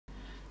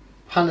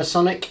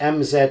Panasonic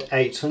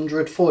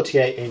MZ800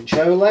 48-inch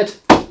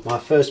OLED. My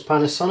first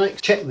Panasonic.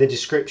 Check the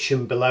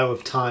description below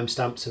of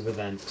timestamps of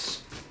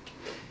events,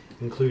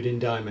 including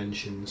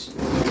dimensions.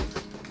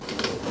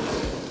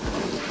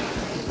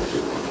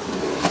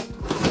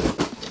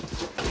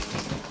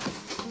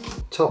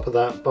 Top of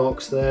that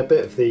box there,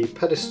 bit of the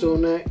pedestal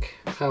neck,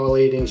 power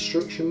lead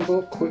instruction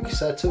book, quick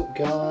setup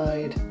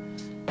guide,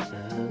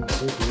 and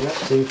something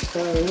reactive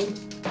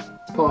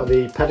phone. Part of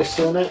the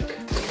pedestal neck,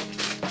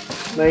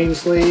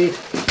 mains lead,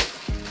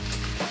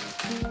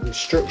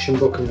 instruction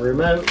book and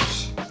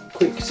remotes,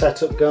 quick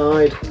setup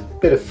guide,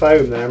 bit of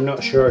foam there. I'm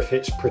not sure if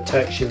it's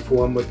protection for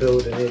when we're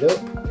building it up.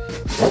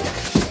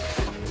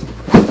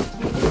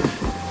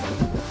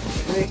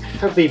 Okay,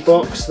 heavy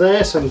box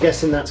there, so I'm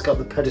guessing that's got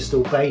the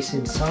pedestal base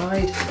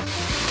inside.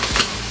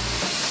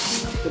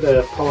 Bit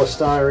of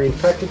polystyrene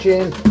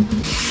packaging,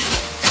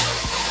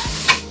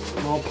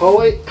 more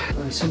poly,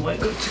 and somewhere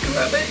good to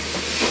grab it.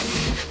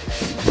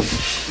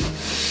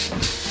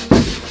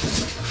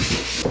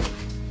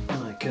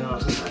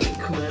 God, that didn't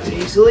come out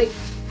easily.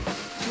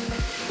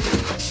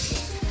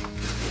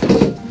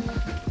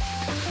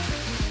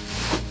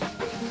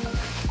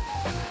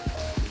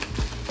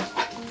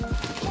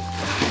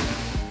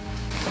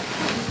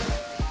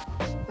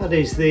 That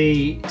is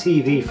the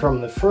TV from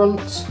the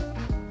front,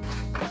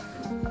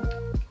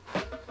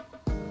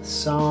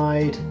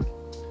 side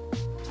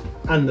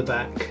and the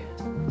back.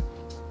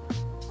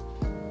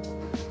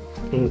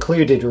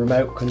 Included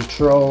remote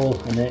control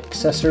and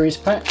accessories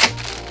pack.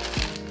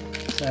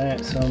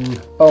 Some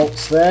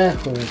bolts there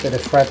with a bit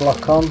of thread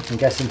lock on, I'm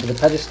guessing for the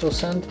pedestal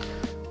stand.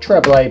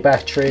 AAA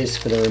batteries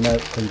for the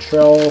remote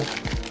control,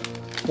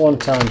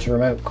 1x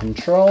remote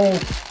control,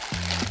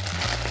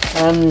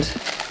 and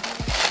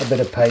a bit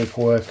of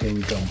paperwork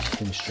and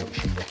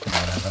instruction book and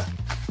whatever.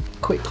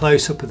 Quick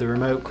close-up of the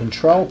remote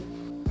control.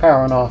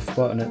 Power on off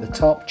button at the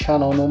top,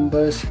 channel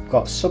numbers,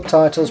 got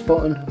subtitles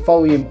button,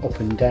 volume up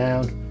and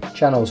down,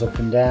 channels up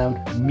and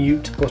down,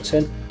 mute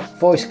button,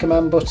 voice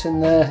command button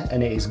there,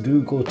 and it is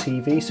Google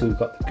TV, so we've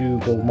got the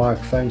Google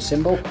microphone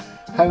symbol,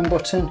 home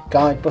button,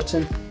 guide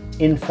button,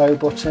 info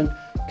button,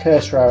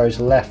 cursor arrows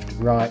left,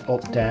 right,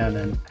 up, down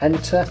and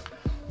enter,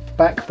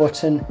 back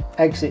button,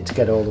 exit to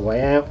get all the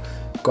way out,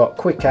 got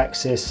quick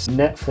access,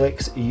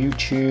 Netflix,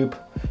 YouTube,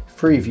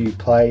 Freeview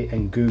Play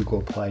and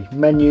Google Play,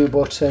 menu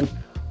button,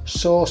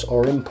 source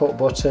or input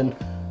button,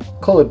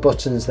 coloured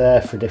buttons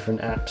there for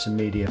different apps and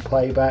media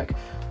playback.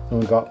 And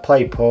we've got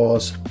play,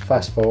 pause,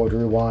 fast forward,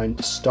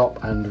 rewind,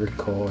 stop and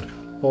record.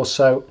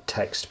 Also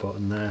text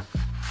button there.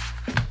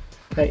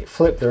 Okay,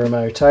 flip the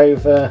remote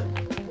over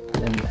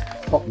and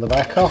pop the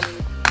back off.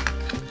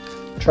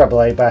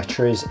 AAA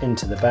batteries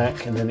into the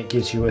back, and then it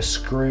gives you a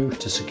screw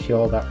to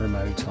secure that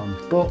remote on.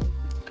 But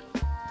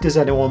does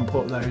anyone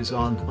put those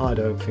on? I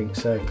don't think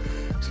so.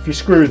 So if you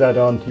screw that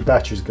on, your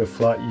batteries go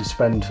flat. You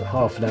spend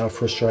half an hour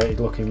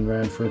frustrated looking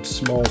around for a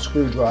small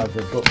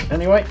screwdriver. But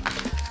anyway,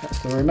 that's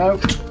the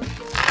remote.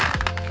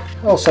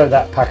 Also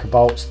that pack of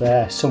bolts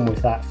there, some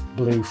with that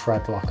blue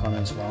thread lock on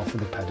as well for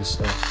the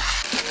pedestal.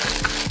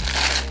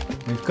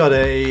 We've got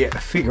a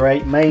figure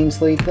 8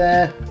 mains lead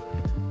there,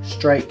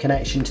 straight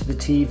connection to the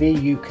TV,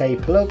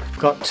 UK plug.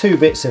 Got two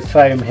bits of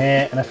foam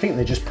here, and I think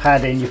they're just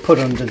padding you put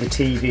under the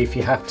TV if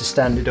you have to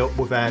stand it up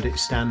without it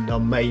stand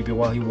on, maybe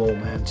while you're wall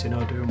mounting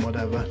or doing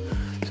whatever.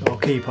 So I'll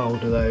keep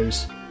hold of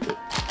those.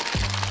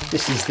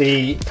 This is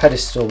the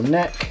pedestal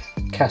neck,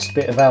 cast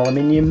bit of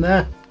aluminium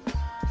there,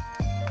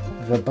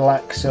 a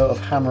black sort of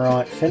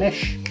hammerite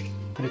finish.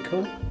 Pretty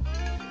cool.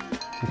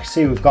 You can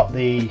see we've got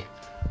the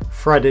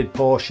threaded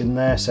portion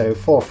there, so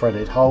 4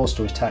 threaded holes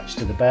to attach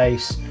to the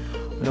base,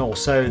 and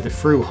also the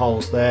through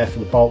holes there for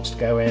the bolts to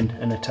go in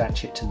and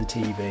attach it to the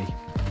TV.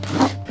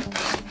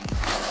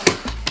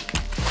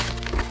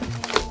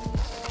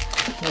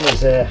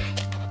 There's a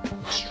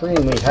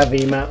extremely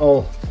heavy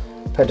metal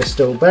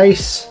pedestal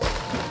base,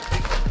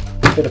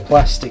 a bit of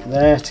plastic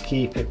there to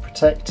keep it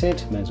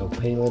protected. May as well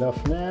peel it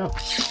off now.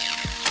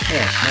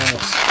 Yeah,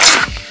 nice.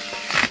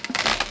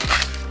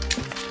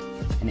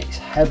 And it's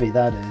heavy,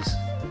 that is.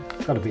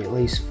 It's got to be at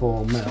least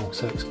 4 mil,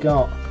 so it's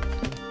got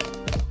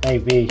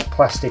maybe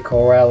plastic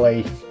or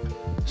LE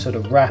sort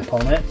of wrap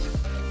on it,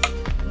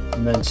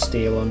 and then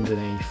steel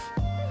underneath.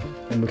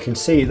 And we can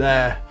see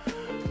there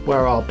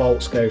where our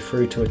bolts go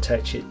through to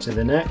attach it to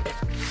the neck.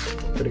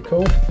 Pretty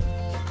cool.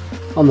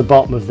 On the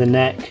bottom of the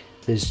neck,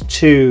 there's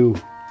 2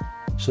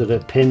 sort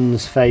of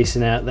pins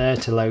facing out there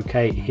to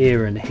locate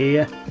here and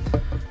here.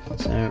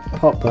 So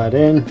pop that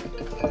in,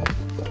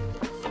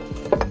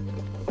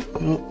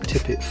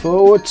 tip it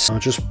forwards. I'll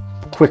just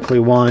quickly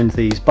wind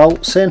these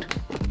bolts in.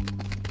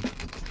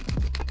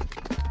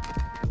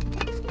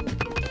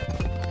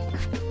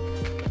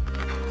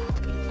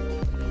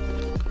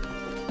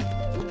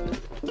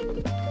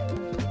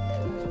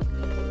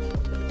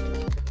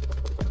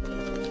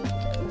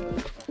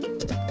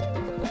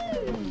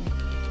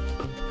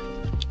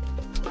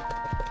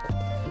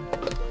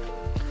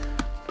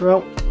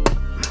 Well,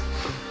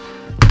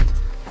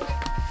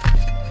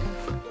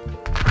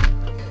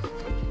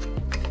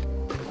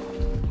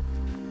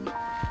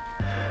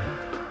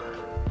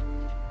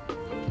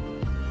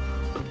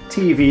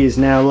 TV is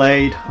now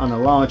laid on a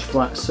large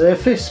flat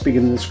surface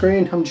bigger than the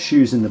screen. I'm just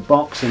using the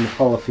box and the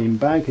polythene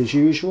bag as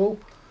usual.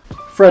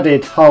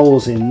 Threaded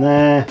holes in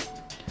there,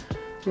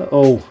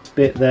 little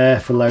bit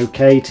there for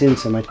locating,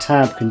 so my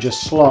tab can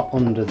just slot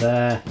under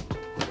there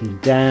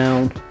and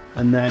down,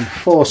 and then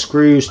 4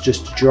 screws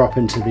just to drop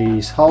into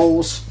these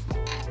holes.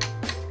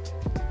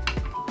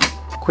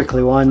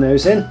 Quickly wind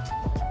those in.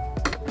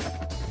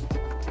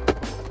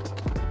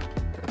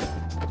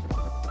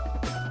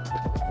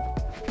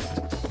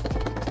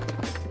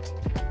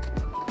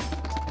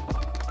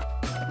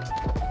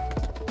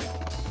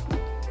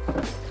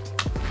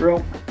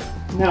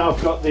 Now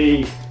I've got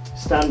the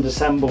stand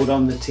assembled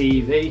on the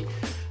TV.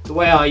 The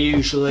way I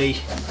usually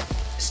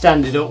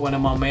stand it up when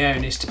I'm on my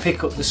own is to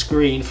pick up the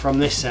screen from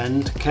this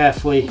end,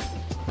 carefully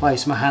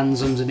place my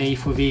hands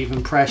underneath with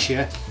even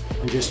pressure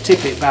and just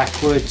tip it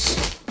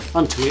backwards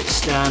onto its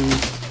stand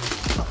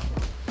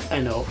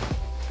and up.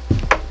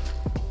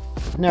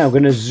 Now I'm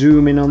going to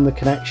zoom in on the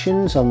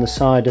connections on the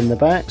side and the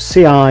back.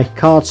 CI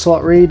card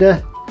slot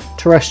reader,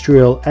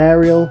 terrestrial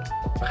aerial,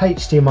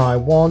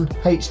 HDMI 1,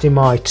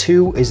 HDMI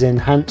 2 is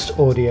enhanced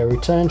audio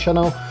return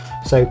channel,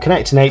 so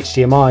connect an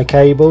HDMI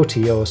cable to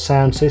your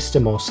sound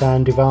system or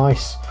sound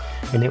device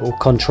and it will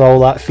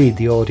control that, feed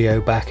the audio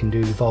back and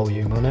do the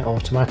volume on it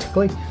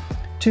automatically.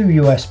 2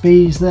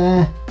 USBs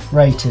there,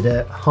 rated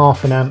at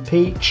 0.5 amp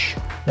each.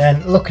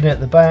 Then looking at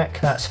the back,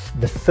 that's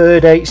the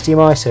 3rd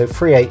HDMI, so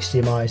 3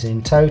 HDMIs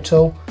in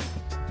total.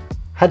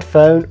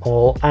 Headphone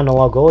or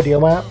analog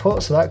audio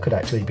output, so that could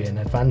actually be an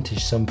advantage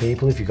to some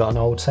people if you've got an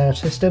old sound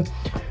system.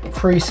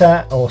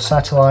 FreeSat or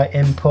satellite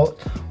input,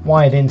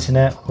 wired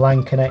internet,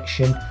 LAN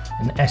connection,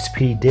 and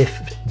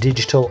SPDIF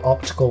digital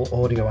optical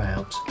audio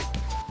out.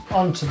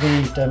 Onto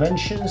the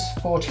dimensions,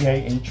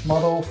 48-inch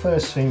model.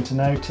 First thing to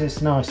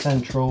notice, nice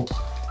central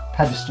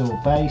pedestal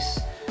base.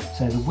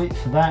 So the width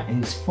for that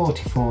is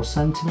 44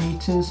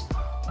 centimeters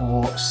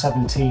or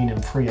 17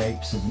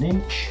 3/8 of an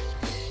inch.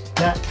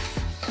 Depth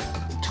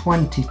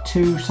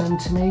 22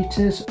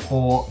 centimeters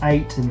or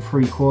 8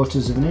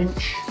 3/4 of an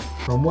inch.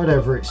 From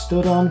whatever it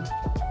stood on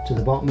to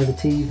the bottom of the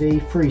TV,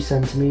 3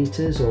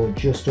 centimeters or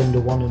just under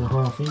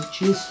 1.5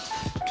 inches.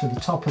 To the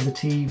top of the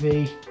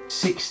TV,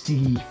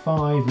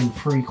 65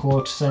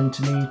 3/4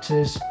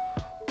 centimeters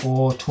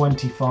or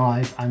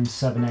 25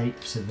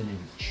 7/8 of an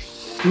inch.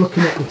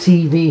 Looking at the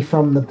TV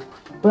from the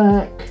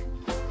back,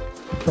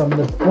 from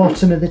the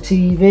bottom of the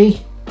TV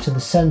to the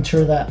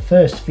center of that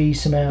first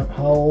Visa mount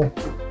hole,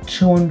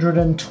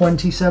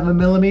 227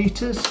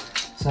 millimeters.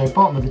 So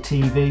bottom of the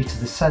TV to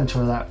the center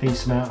of that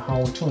Visa mount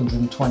hole,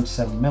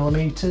 227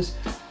 millimeters.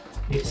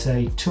 It's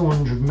a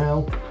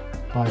 200mm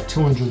by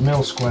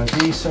 200mm square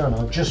Visa, and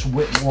I've just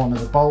whipped one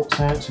of the bolts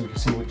out so we can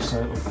see which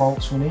sort of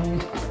bolts we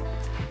need.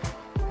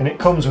 And it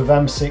comes with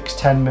M6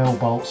 10mm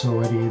bolts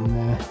already in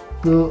there.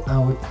 But I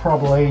would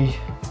probably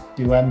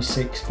do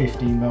M6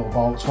 15mm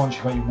bolts once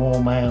you've got your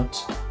wall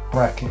mount,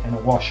 bracket and a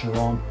washer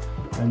on,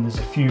 and there's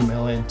a few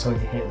mil in until you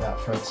hit that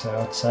thread, so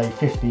I'd say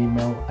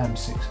 15mm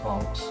M6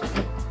 bolts.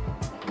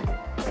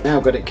 Now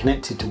I've got it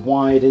connected to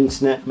wired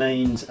internet,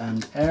 mains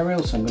and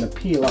aerial, so I'm going to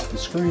peel off the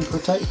screen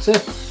protector.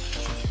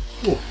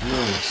 Oh,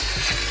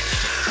 nice.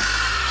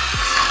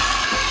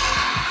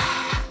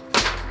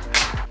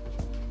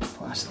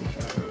 Plastic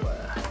everywhere.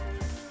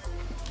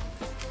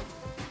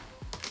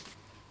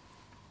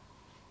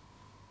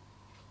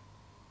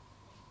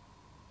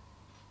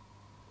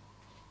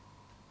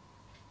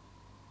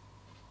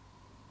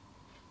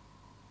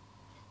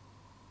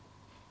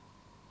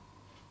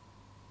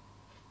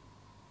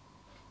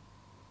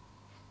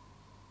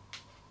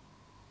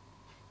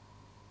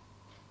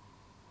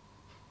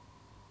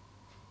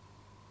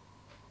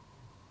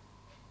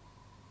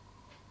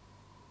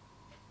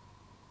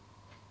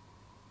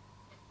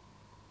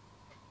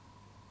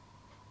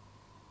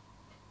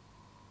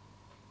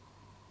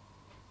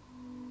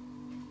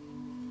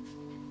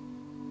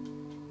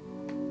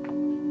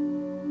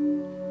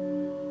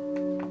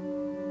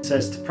 It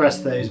says to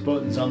press those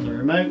buttons on the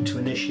remote to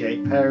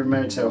initiate pairing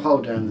mode, so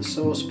hold down the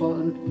source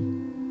button.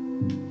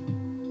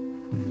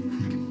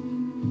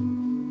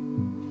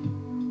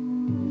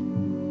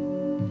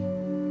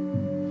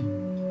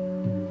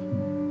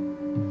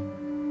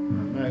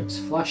 Remote's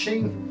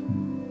flashing.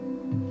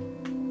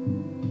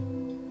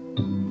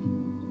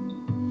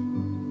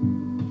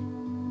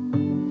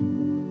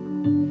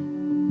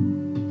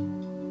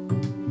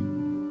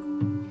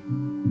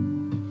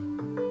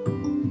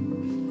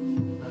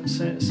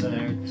 So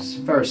it's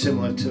very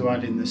similar to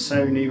adding the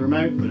Sony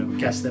remote, but I would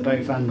guess they're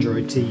both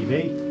Android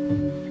TV.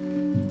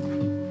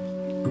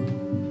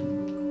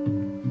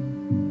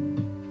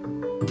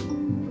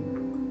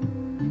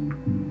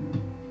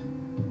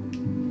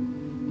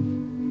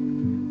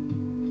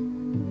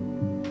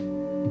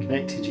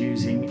 Connected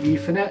using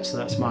Ethernet, so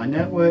that's my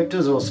network.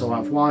 Does also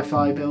have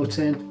Wi-Fi built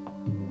in.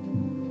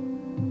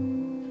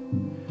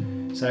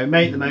 So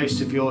make the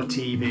most of your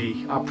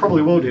TV. I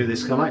probably will do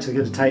this because I'm actually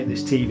going to take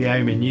this TV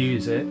home and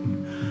use it.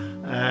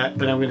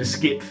 But I'm going to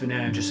skip for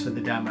now just for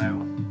the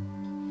demo.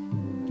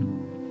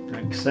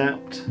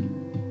 Accept.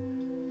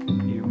 A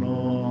few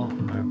more.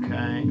 Okay.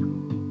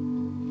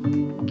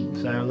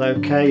 So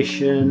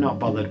location, not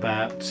bothered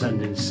about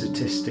sending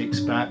statistics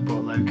back,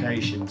 but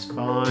location's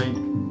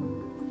fine.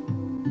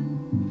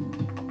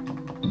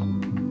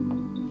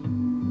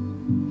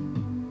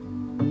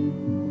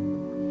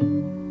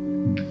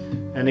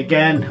 And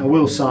again, I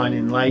will sign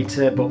in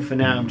later, but for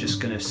now I'm just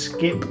going to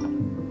skip.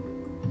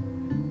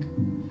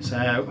 So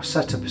I'll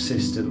set up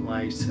assistant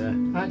later.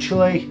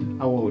 Actually,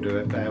 I will do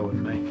it, bear with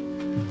me.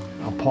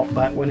 I'll pop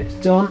back when it's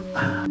done.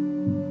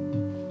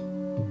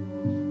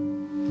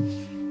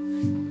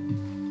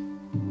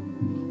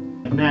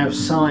 I've now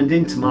signed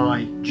into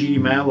my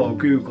Gmail or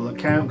Google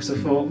account because I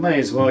thought may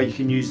as well you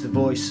can use the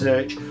voice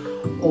search.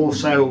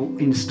 Also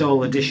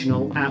install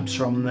additional apps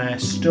from their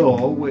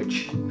store,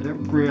 which I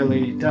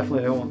definitely don't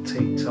want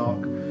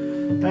TikTok.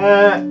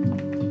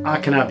 I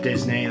can have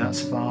Disney,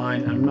 that's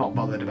fine. I'm not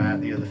bothered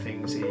about the other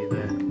things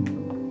either.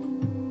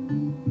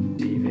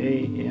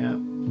 TV, yeah.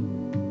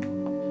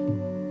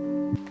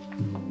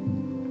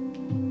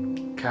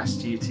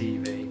 Cast you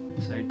TV.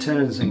 So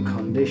terms and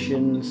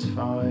conditions,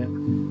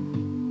 fine.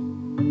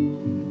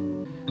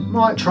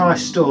 Might try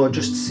store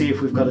just to see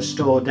if we've got a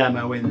store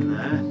demo in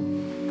there.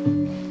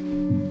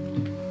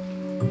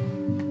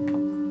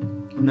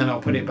 And then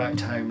I'll put it back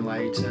to home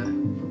later.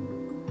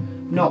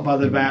 Not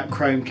bothered about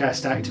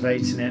Chromecast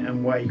activating it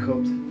and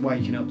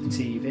waking up the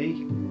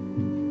TV.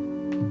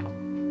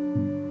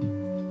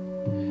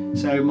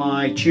 So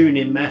my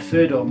tuning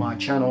method or my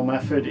channel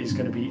method is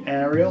going to be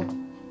aerial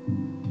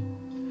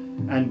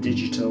and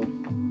digital.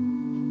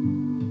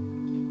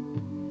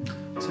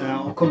 So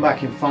I'll come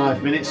back in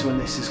 5 minutes when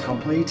this is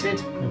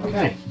completed.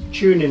 Okay,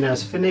 tuning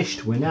has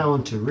finished. We're now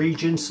on to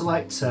region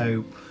select.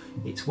 So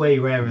it's where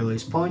your aerial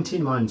is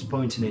pointing. Mine's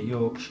pointing at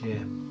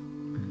Yorkshire.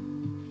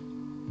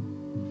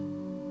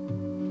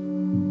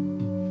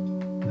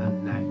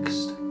 And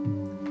next.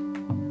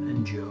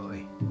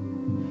 Enjoy.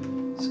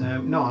 So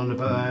I'm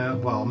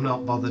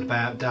not bothered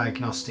about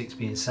diagnostics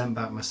being sent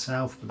back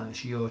myself, but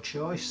that's your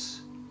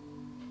choice.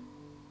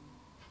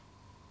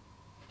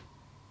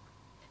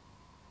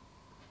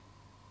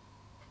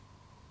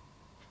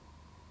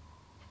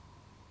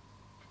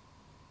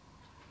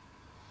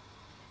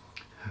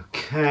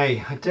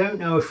 Okay, I don't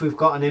know if we've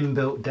got an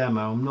inbuilt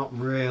demo. I'm not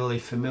really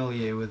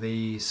familiar with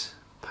these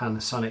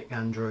Panasonic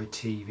Android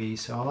TVs,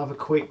 so I'll have a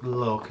quick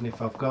look, and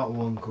if I've got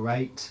one,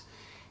 great.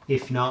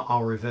 If not,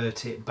 I'll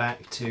revert it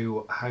back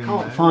to home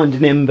mode. Can't find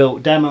an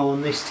inbuilt demo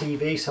on this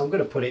TV, so I'm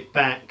going to put it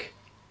back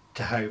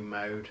to home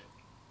mode.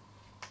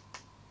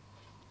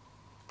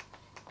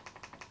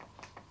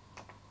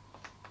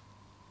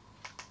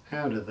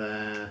 Out of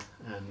there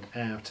and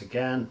out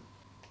again.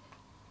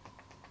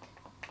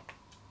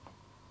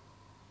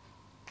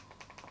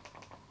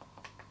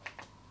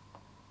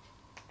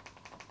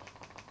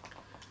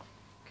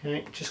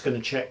 Okay, just going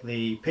to check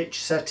the pitch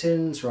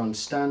settings. We're on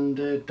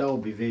standard,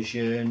 Dolby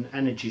Vision,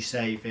 energy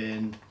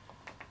saving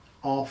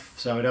off,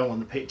 so I don't want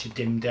the picture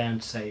dimmed down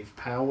to save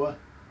power.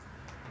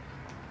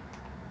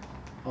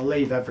 I'll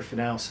leave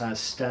everything else as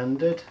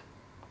standard.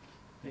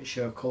 Make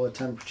sure colour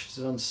temperatures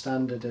are on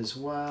standard as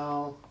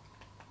well.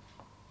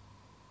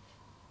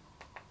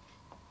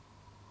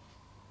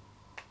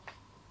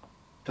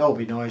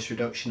 Dolby noise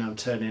reduction I'm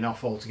turning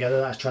off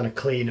altogether. That's trying to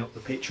clean up the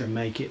picture and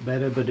make it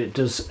better, but it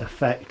does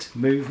affect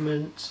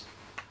movement.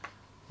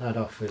 That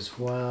off as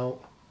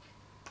well.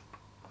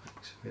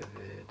 Max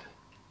Vivid.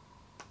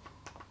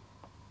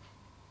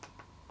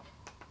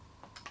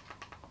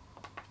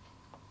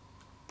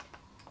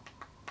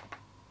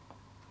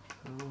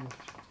 Off.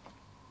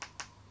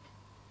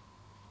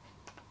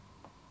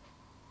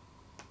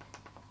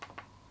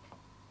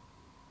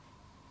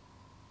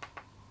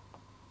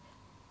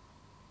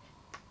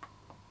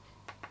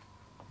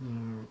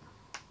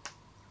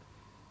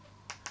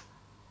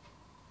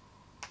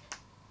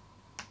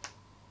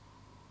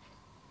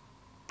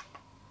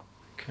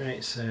 Okay,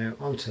 so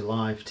onto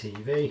live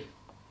TV.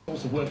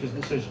 Lots of workers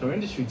in the surgical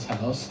industry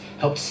tell us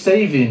helped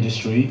save the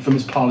industry from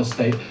its parlous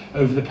state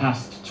over the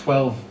past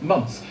 12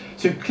 months.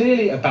 So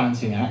clearly a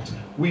balancing act.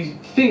 We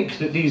think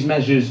that these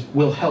measures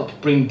will help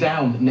bring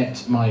down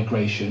net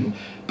migration,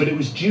 but it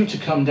was due to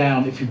come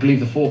down, if you believe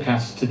the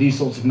forecasts, to these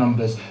sorts of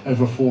numbers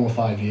over 4 or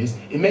 5 years.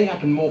 It may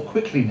happen more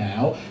quickly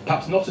now,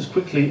 perhaps not as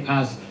quickly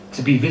as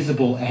to be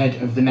visible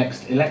ahead of the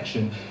next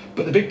election.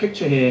 But the big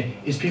picture here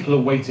is people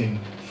are waiting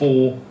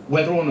for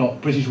whether or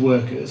not British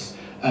workers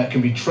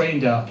can be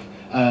trained up.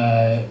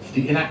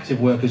 The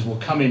inactive workers will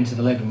come into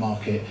the labour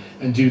market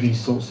and do these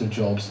sorts of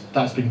jobs.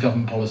 That's been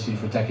government policy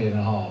for a decade and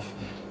a half.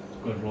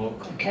 Good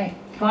luck. Okay,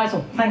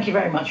 Faisal, thank you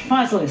very much.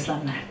 Faisal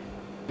Islam now.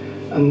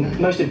 And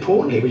most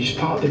importantly, which is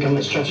part of the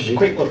government strategy.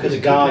 Quick look at the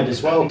guide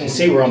as well. You can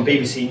see we're on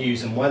BBC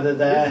News and Weather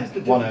there,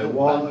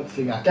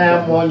 101.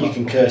 Down one, you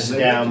can cursor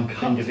down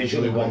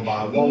individually one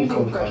by one,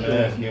 Cook on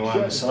Earth, New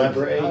I'm a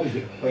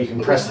Celebrity. Or you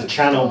can press the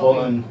channel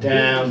button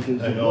down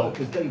and up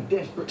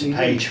to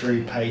page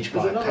through page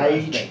by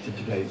page.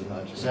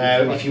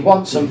 So if you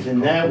want something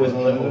there with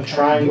a little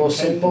triangle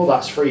symbol,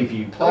 that's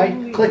Freeview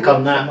Play. Click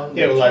on that,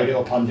 it'll load it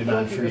up on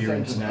demand through your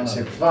internet.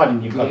 So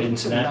providing you've got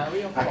internet,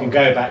 I can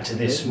go back to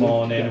this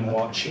morning and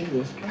watch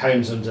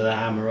Homes Under the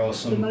Hammer or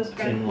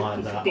something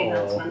like that,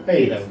 or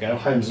hey, there we go,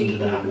 Homes Under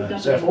the Hammer.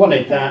 So if I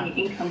wanted that,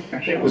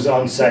 it was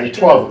on say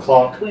 12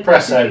 o'clock,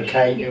 press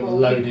OK, it will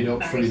load it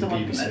up through the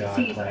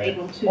BBC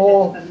iPlayer.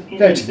 Or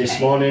go to this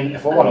morning,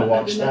 if I want to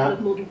watch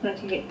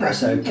that,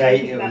 press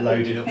OK, it will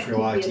load it up through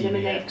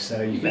ITVX.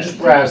 So you can just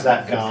browse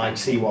that guide,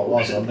 see what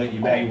was on that you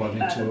may want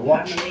to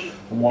watch,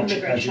 and watch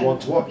it as you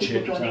want to watch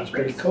it. So that's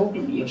pretty cool.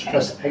 Let's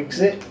press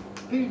exit.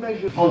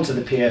 Onto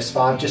the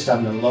PS5, just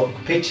having a look.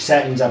 Picture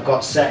settings I've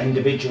got set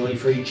individually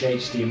for each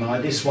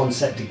HDMI. This one's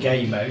set to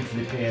game mode for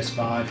the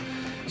PS5,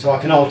 so I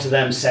can alter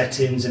them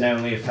settings and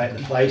only affect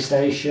the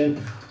PlayStation.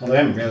 Although I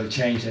haven't really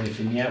changed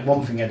anything yet.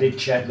 One thing I did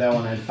check though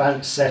on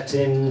advanced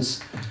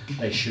settings,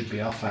 they should be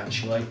off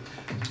actually,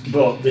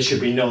 but they should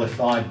be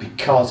nullified,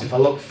 because if I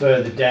look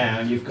further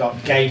down, you've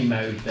got game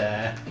mode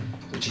there,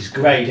 which is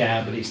greyed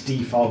out, but it's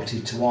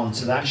defaulted to 1,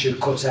 so that should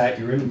cut out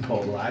your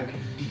input lag.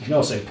 You can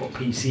also put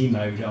PC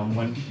mode on,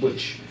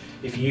 which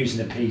if you're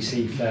using a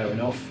PC, fair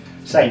enough.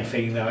 Same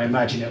thing though, I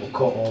imagine it will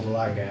cut all the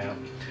lag out.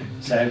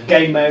 So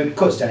game mode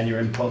cuts down your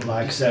input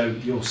lag, so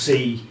you'll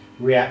see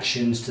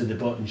reactions to the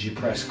buttons you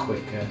press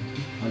quicker.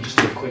 I'll just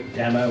do a quick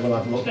demo, we'll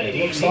have a look what it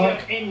looks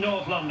like. In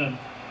North London,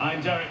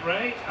 I'm Derek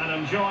Ray, and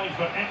I'm joined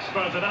for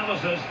expert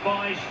analysis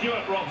by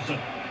Stuart Robson.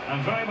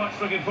 I'm very much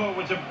looking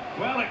forward to,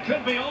 well, it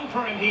could be on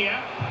for him here.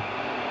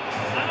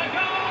 And a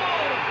goal!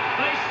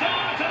 They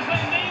start as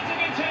they need to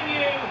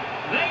continue.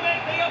 They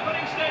make the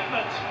opening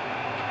statement.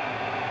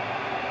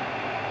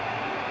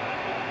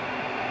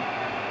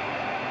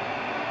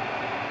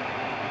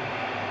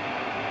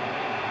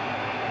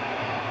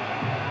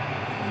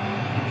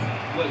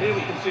 Well, here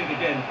we can see it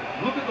again.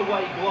 Look at the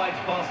way he glides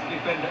past the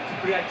defender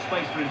to create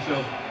space for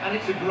himself. And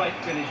it's a great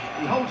finish.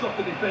 He holds off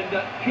the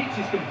defender, keeps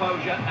his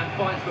composure and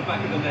finds the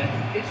back of the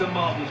net. It's a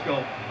marvellous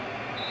goal.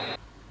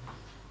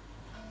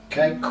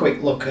 Okay,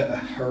 quick look at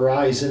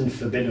Horizon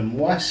Forbidden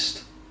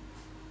West.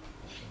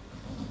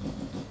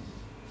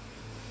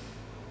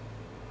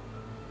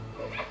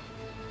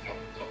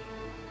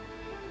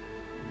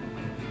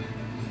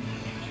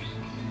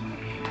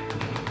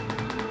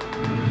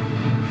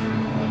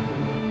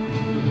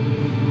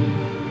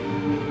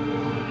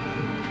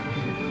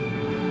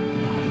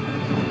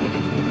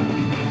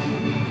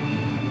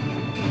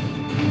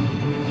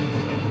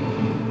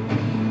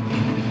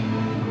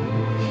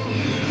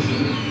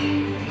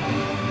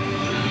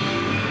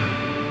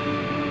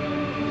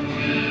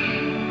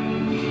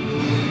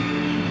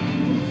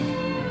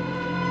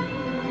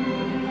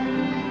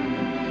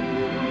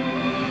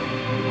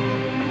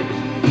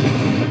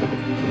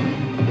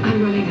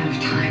 I'm running out of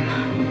time,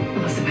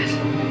 Elizabeth.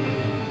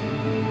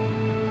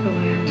 The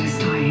land is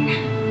dying.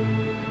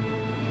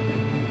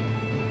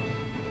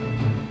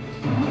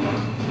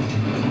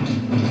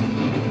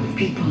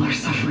 People are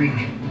suffering.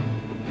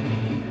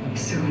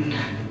 Soon,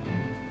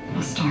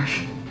 they'll starve.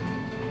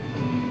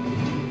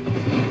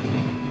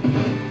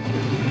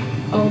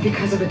 All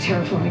because of a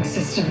terraforming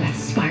system that's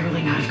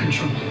spiraling out of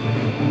control.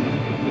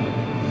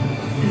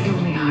 And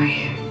only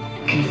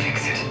I can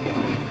fix it.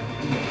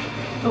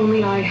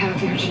 Only I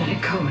have your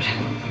genetic code.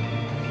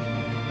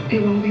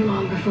 It won't be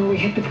long before we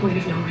hit the point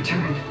of no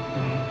return.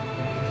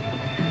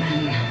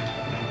 And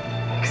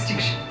then...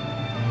 extinction.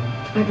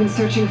 I've been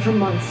searching for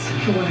months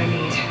for what I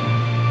need.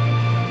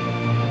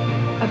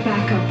 A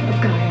backup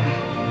of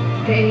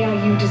Gaia. The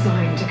AI you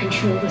designed to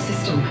control the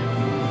system.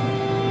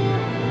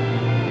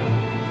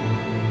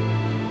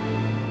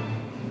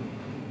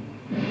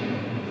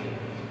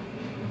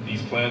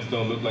 These plants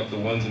don't look like the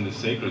ones in the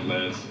sacred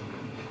lands.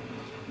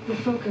 The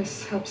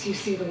focus helps you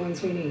see the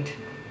ones we need.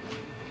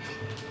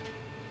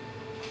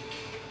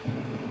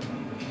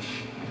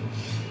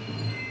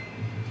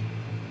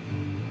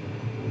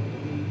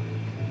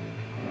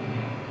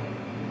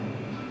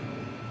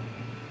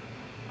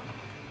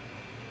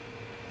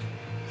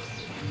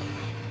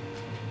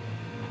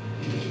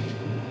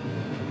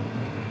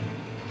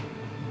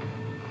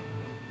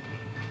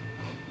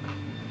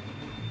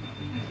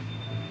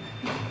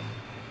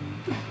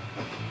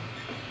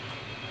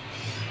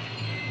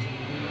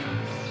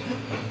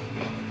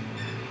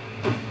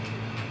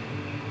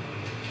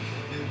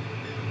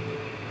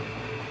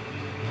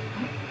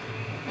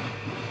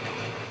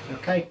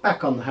 Okay,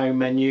 back on the home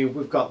menu,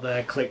 we've got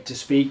the click to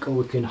speak, or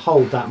we can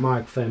hold that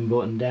microphone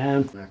button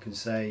down. I can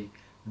say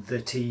the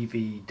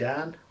TV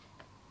Dan.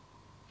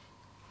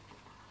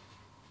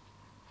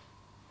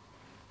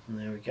 And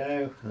there we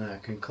go, and I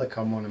can click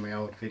on one of my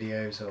old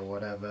videos or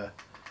whatever.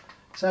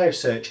 So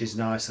searches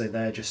nicely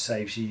there, just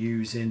saves you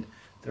using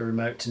the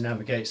remote to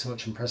navigate so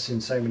much and pressing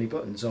so many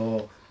buttons.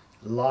 Or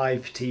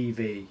live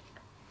TV.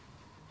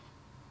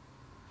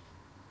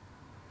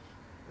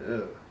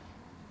 Ugh.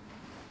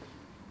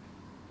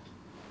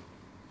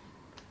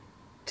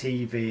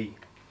 TV,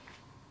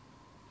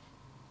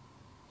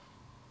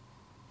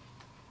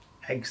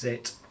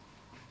 exit,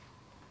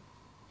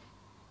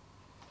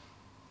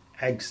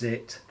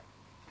 exit.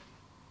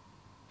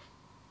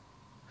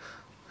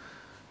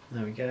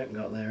 There we go,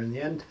 got there in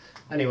the end.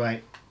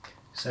 Anyway,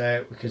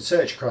 So we can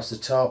search across the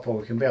top, or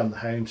we can be on the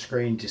home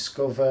screen,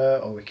 discover,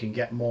 or we can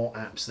get more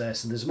apps there.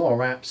 So there's more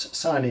apps.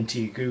 Sign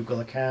into your Google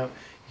account.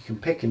 You can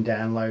pick and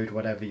download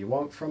whatever you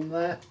want from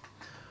there.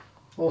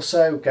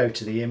 Also go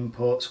to the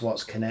inputs,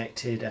 what's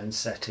connected, and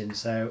settings.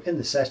 So in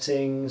the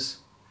settings,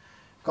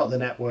 got the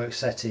network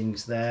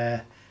settings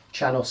there,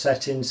 channel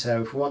settings.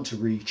 So if we want to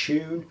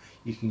retune,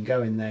 you can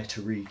go in there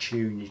to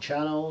retune your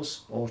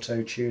channels,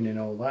 auto tuning,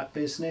 all that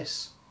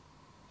business.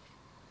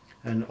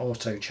 And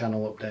auto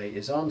channel update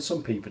is on.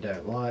 Some people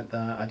don't like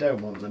that. I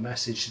don't want the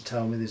message to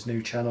tell me there's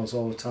new channels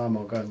all the time.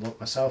 I'll go and look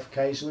myself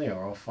occasionally,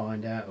 or I'll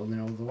find out in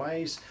other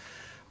ways.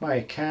 My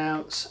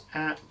accounts,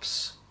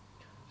 apps,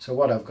 so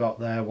what I've got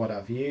there, what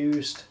I've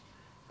used,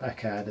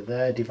 back out of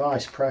there,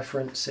 device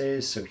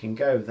preferences, so we can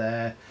go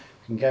there,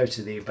 we can go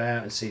to the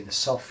about and see the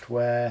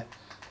software,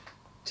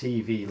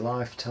 TV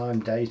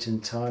lifetime, date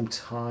and time,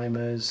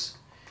 timers,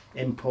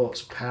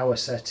 imports, power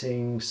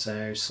settings,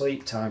 so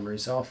sleep timer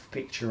is off,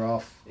 picture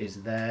off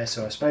is there.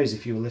 So I suppose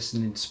if you were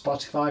listening to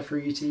Spotify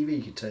through your TV,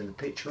 you could turn the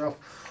picture off.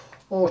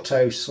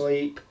 Auto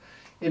sleep,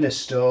 in a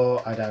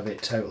store I'd have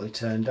it totally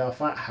turned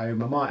off. At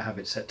home I might have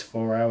it set to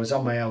 4 hours.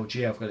 On my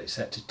LG I've got it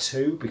set to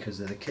 2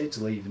 because of the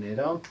kids leaving it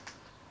on.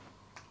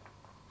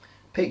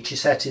 Picture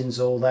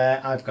settings all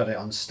there, I've got it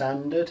on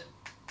standard,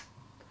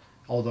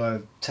 although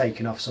I've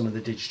taken off some of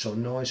the digital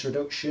noise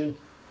reduction.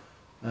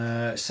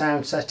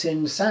 Sound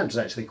settings, sound's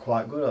actually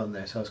quite good on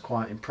this, I was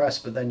quite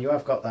impressed, but then you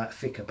have got that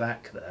thicker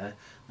back there,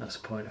 that's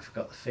the point, I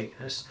forgot the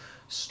thickness.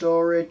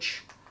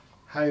 Storage,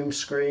 home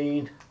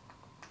screen,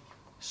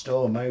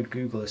 store mode,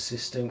 Google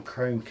Assistant,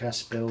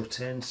 Chromecast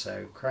built in,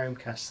 so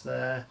Chromecast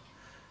there.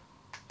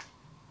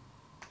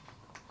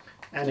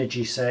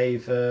 Energy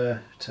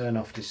saver, turn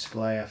off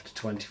display after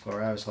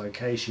 24 hours,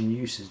 location,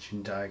 usage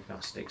and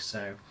diagnostics.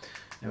 So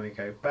then we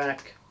go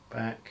back,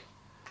 back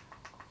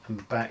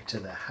and back to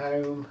the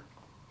home.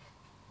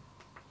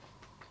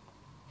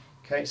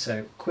 Okay,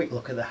 so quick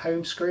look at the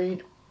home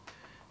screen.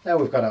 Now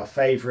we've got our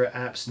favourite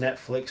apps,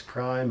 Netflix,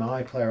 Prime,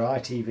 iPlayer,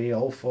 iTV,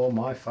 All4,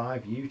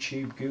 My5,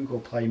 YouTube, Google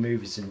Play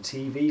Movies and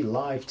TV,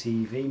 Live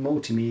TV,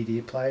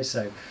 multimedia player,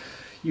 so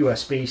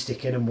USB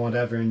stick in and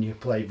whatever, and you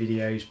play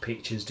videos,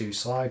 pictures, do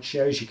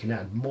slideshows. You can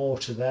add more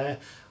to there.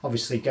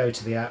 Obviously go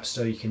to the App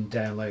Store, you can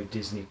download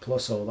Disney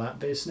Plus, all that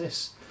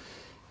business.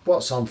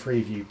 What's on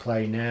Freeview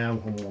Play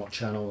now and what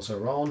channels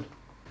are on.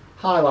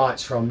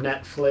 Highlights from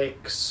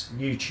Netflix,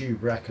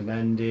 YouTube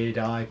recommended,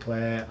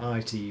 iPlayer,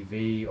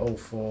 iTV,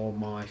 All4,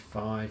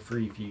 My5,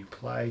 Freeview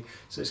Play.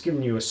 So it's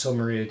giving you a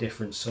summary of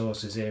different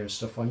sources here and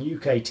stuff on.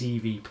 UK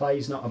TV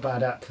Play's not a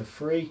bad app for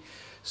free.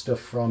 Stuff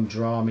from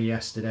Drama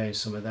Yesterday and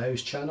some of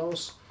those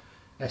channels.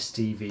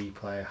 STV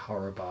Player,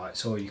 Horror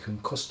Bites, or you can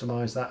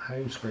customise that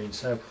home screen.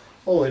 So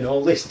all in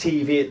all, this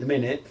TV at the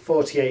minute,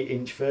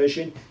 48-inch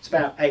version, it's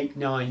about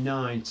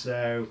 $899.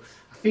 So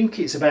I think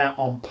it's about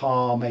on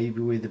par maybe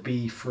with the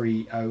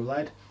B3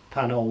 OLED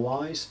panel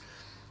wise.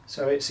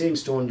 So it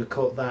seems to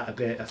undercut that a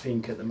bit, I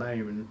think, at the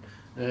moment.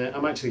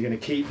 I'm actually going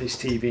to keep this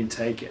TV and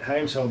take it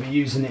home, so I'll be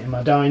using it in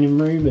my dining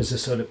room as a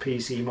sort of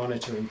PC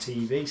monitor and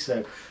TV.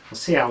 So I'll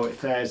see how it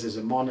fares as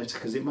a monitor,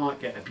 because it might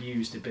get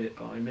abused a bit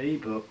by me,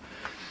 but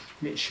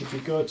it should be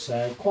good.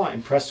 So quite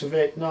impressed with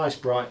it. Nice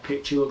bright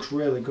picture, looks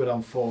really good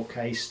on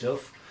 4K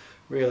stuff,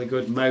 really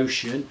good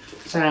motion,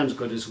 sounds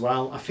good as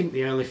well. I think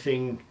the only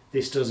thing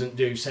this doesn't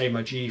do, say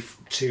my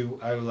G2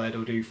 OLED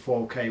will do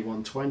 4K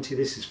 120,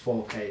 this is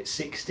 4K at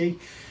 60.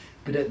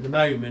 But at the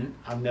moment,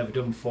 I've never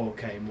done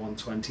 4K in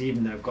 120,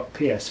 even though I've got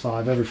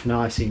PS5, everything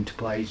I seem to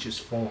play is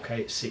just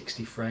 4K at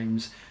 60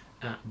 frames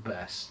at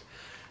best.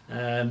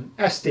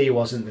 SD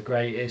wasn't the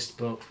greatest,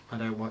 but I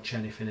don't watch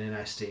anything in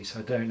SD,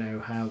 so I don't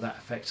know how that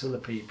affects other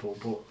people,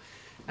 but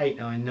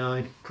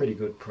 $899, pretty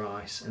good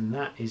price, and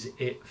that is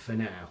it for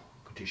now.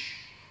 Goodish.